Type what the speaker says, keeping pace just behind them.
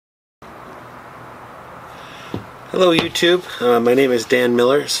Hello YouTube, my name is Dan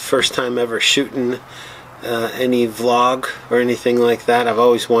Miller. It's the first time ever shooting any vlog or anything like that. I've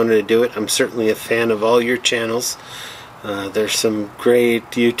always wanted to do it. I'm certainly a fan of all your channels. There's some great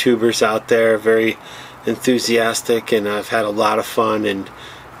YouTubers out there, very enthusiastic, and I've had a lot of fun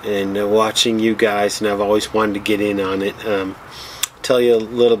and watching you guys, and I've always wanted to get in on it. Tell you a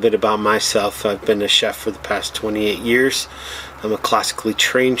little bit about myself. I've been a chef for the past 28 years. I'm a classically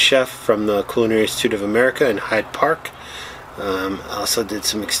trained chef from the Culinary Institute of America in Hyde Park. I also did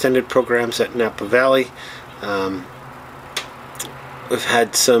some extended programs at Napa Valley. We've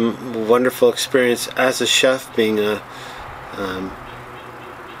had some wonderful experience as a chef, being a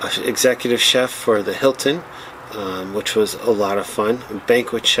executive chef for the Hilton, which was a lot of fun. A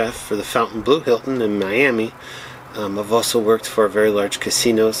banquet chef for the Fontainebleau Hilton in Miami. I've also worked for very large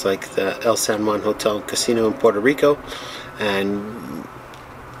casinos like the El San Juan Hotel and Casino in Puerto Rico, and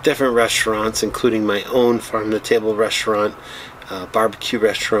different restaurants, including my own farm-to-table restaurant, barbecue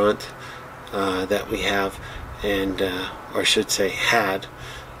restaurant that we have, and or I should say had,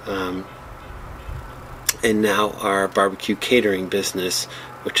 and now our barbecue catering business,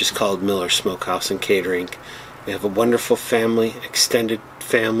 which is called Miller Smokehouse and Catering. We have a wonderful family, extended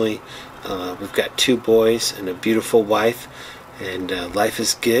family. We've got 2 boys and a beautiful wife, and life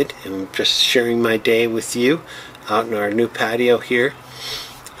is good, and I'm just sharing my day with you out in our new patio here.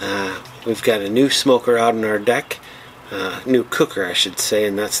 We've got a new smoker out on our deck, new cooker I should say,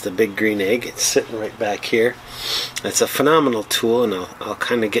 and that's the big green egg. It's sitting right back here. It's a phenomenal tool, and I'll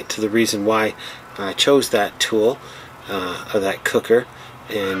kind of get to the reason why I chose that tool, or that cooker,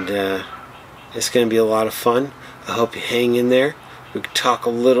 and it's going to be a lot of fun. I hope you hang in there. We could talk a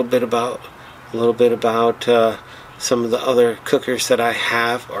little bit about some of the other cookers that I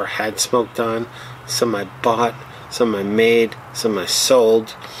have or had smoked on. Some I bought, some I made, some I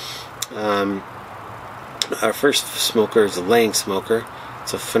sold. Our first smoker is a Lang smoker.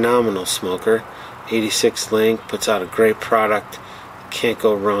 It's a phenomenal smoker. 86 Lang, puts out a great product. Can't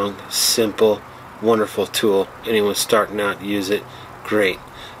go wrong. Simple, wonderful tool. Anyone starting out, use it. Great.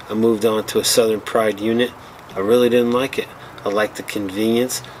 I moved on to a Southern Pride unit. I really didn't like it. I liked the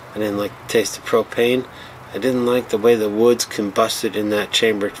convenience. I didn't like the taste of propane. I didn't like the way the woods combusted in that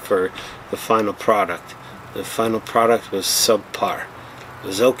chamber for the final product. The final product was subpar. It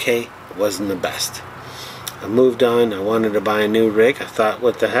was okay. It wasn't the best. I moved on. I wanted to buy a new rig. I thought,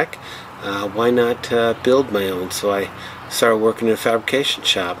 what the heck? Why not build my own? So I started working in a fabrication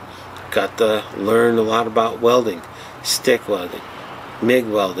shop. Got to learn a lot about welding, stick welding, MIG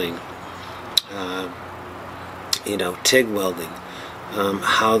welding, TIG welding,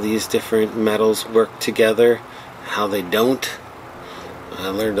 how these different metals work together, how they don't. I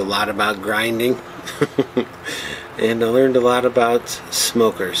learned a lot about grinding, and I learned a lot about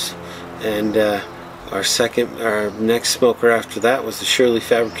smokers. And our next smoker after that was the Shirley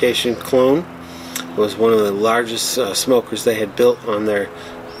Fabrication Clone. It was one of the largest smokers they had built on their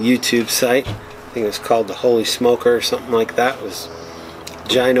YouTube site. I think it was called the Holy Smoker or something like that. It was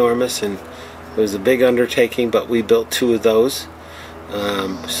ginormous, and it was a big undertaking, but we built 2 of those.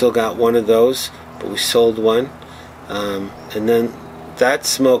 Still got 1 of those, but we sold 1. And then that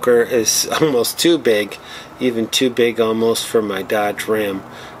smoker is almost too big, even too big almost for my Dodge Ram.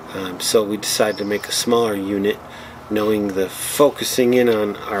 So we decided to make a smaller unit, knowing the focusing in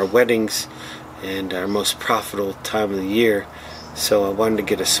on our weddings and our most profitable time of the year. So I wanted to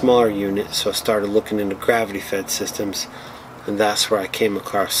get a smaller unit, so I started looking into gravity-fed systems, and that's where I came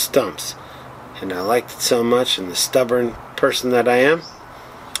across stumps. And I liked it so much, and the stubborn person that I am,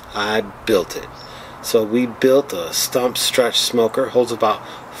 I built it. So we built a stump stretch smoker, holds about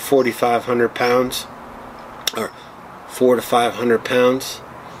 4,500 pounds, or 400 to 500 pounds,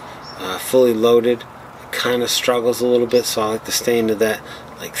 fully loaded. It kind of struggles a little bit, so I like to stay into that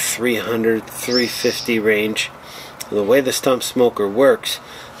like 300, 350 range. And the way the stump smoker works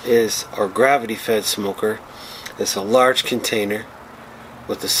is, our gravity fed smoker is a large container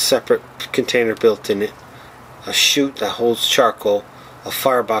with a separate container built in it, a chute that holds charcoal, a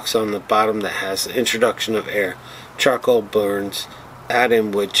firebox on the bottom that has the introduction of air. Charcoal burns, add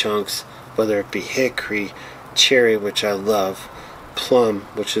in wood chunks, whether it be hickory, cherry, which I love, plum,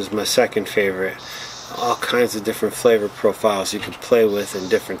 which is my second favorite, all kinds of different flavor profiles you can play with, and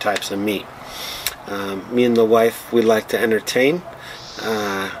different types of meat. Me and the wife, we like to entertain.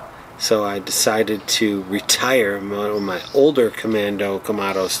 So I decided to retire one of my older Commando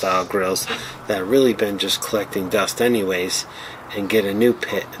Kamado style grills that really been just collecting dust anyways, and get a new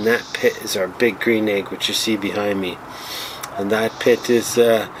pit. And that pit is our big green egg, which you see behind me. And that pit is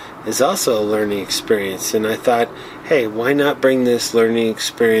also a learning experience. And I thought, hey, why not bring this learning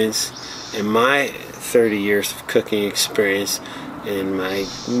experience in my 30 years of cooking experience and my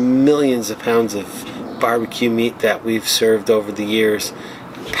millions of pounds of barbecue meat that we've served over the years,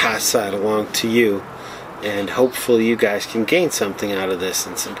 pass that along to you, and hopefully you guys can gain something out of this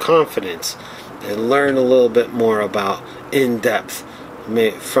and some confidence and learn a little bit more about in-depth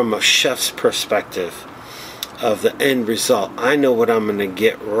from a chef's perspective of the end result. I know what I'm going to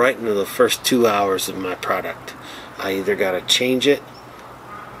get right into the first 2 hours of my product. I either got to change it,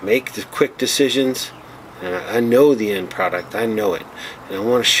 make the quick decisions, and I know the end product. I know it. And I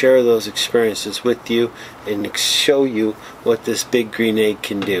want to share those experiences with you and show you what this big green egg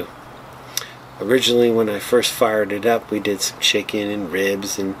can do. Originally, when I first fired it up, we did some chicken and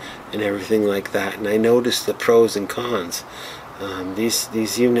ribs and everything like that. And I noticed the pros and cons.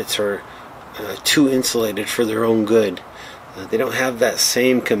 These units are too insulated for their own good. They don't have that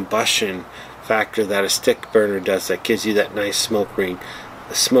same combustion factor that a stick burner does that gives you that nice smoke ring.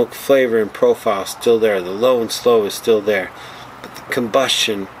 The smoke flavor and profile is still there. The low and slow is still there. But the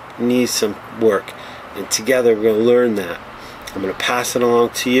combustion needs some work. And together we're going to learn that. I'm going to pass it along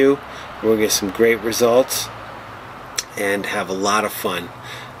to you. We'll get some great results and have a lot of fun.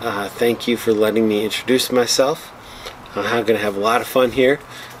 Thank you for letting me introduce myself. I'm going to have a lot of fun here.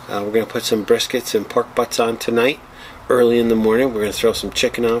 We're going to put some briskets and pork butts on tonight. Early in the morning, we're going to throw some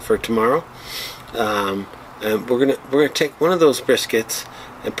chicken on for tomorrow. And we're going to take one of those briskets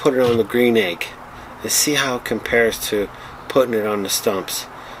and put it on the green egg and see how it compares to putting it on the stumps.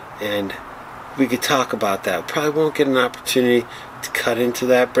 And we could talk about that. Probably won't get an opportunity to cut into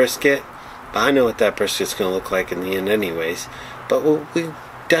that brisket, but I know what that brisket's going to look like in the end anyways. But we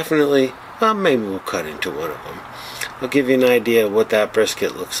definitely, well, maybe we'll cut into one of them. I'll give you an idea of what that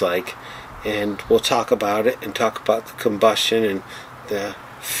brisket looks like, and we'll talk about it and talk about the combustion and the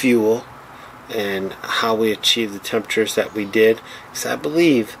fuel and how we achieved the temperatures that we did. Because I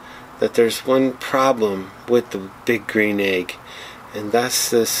believe that there's one problem with the big green egg, and that's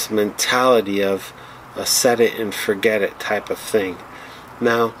this mentality of a set it and forget it type of thing.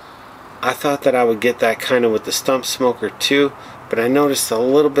 Now, I thought that I would get that kind of with the stump smoker too, but I noticed a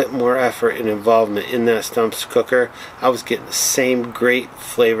little bit more effort and involvement in that stump cooker. I was getting the same great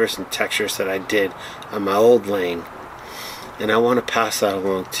flavors and textures that I did on my old lane, and I want to pass that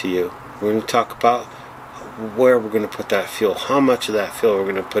along to you. We're going to talk about where we're going to put that fuel, how much of that fuel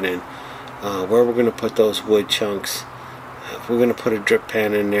we're going to put in, where we're going to put those wood chunks, if we're going to put a drip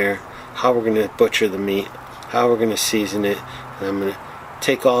pan in there, how we're going to butcher the meat, how we're going to season it. And I'm going to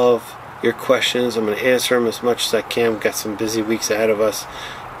take all of your questions. I'm going to answer them as much as I can. We've got some busy weeks ahead of us,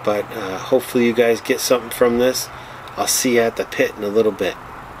 but hopefully you guys get something from this. I'll see you at the pit in a little bit.